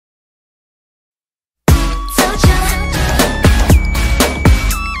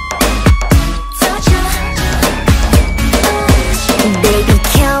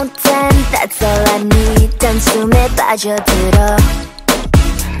빠져들어.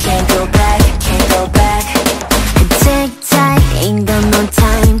 Can't go back, can't go back. Take time, ain't got no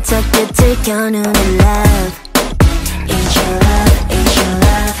time. 저 끝을 겨누는 love. Ain't your love, ain't your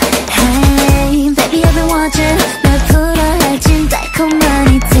love. Hey, baby I've been watching. 널 풀어할진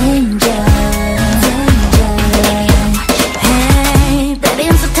달콤한 이 danger, danger. Hey, baby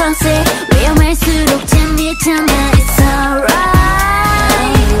I'm so toxic. 위험할수록 재밌잖아. It's alright.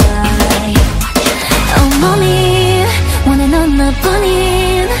 온몸이 원해 넌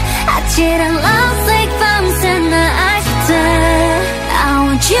너뿐인 아찔한 love like 밤새 날 알 때 I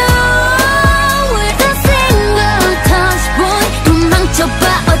want you with a single touch boy. 도망쳐봐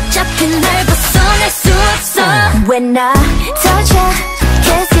어차피 날 벗어날 수 없어. When I touch ya,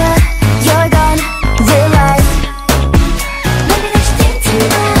 kiss ya, you're gone, realize maybe that you think too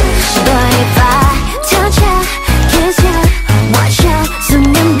much. But if I touch ya, kiss ya, watch ya,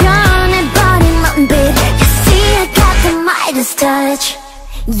 순간 변해버린 맘빛. You see I got the Midas touch.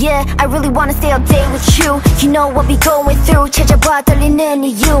 Yeah, I really wanna stay all day with you. You know what we going through. 찾아봐 떨리는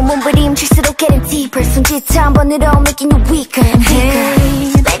이유. 몸부림칠수록 getting deeper. 손짓 한 번으로 making you weaker and weaker.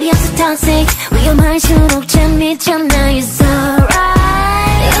 Hey, baby I'm so toxic. 위험할수록 재밌잖아. It's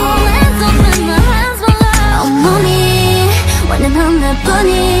alright. Your hands up in my hands, my love. 온몸이 완전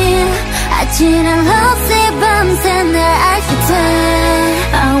하나뿐인 아찔한 love 밤새 날 알 때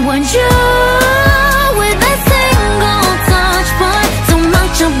I want you with a single touch boy.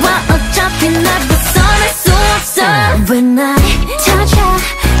 도망쳐봐 어차피 날 벗어날 수 없어. When I touch ya,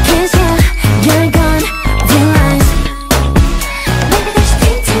 kiss ya, you're gone, realize maybe that you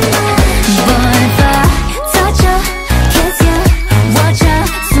think too much. But if I touch ya, kiss ya, watch ya,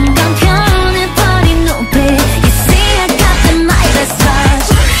 순간 변해버린 눈빛. You see I got the Midas touch.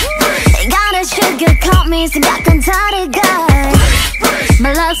 Gotta sugarcoat me 생각은 다르게.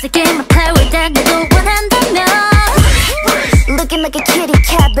 My love's a game I play with that 내가 원한다면. Looking like a kitty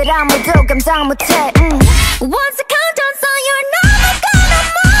cat, but 아무도 감당 못해. Once I count down, so you're never gonna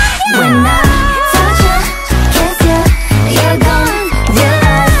move. When I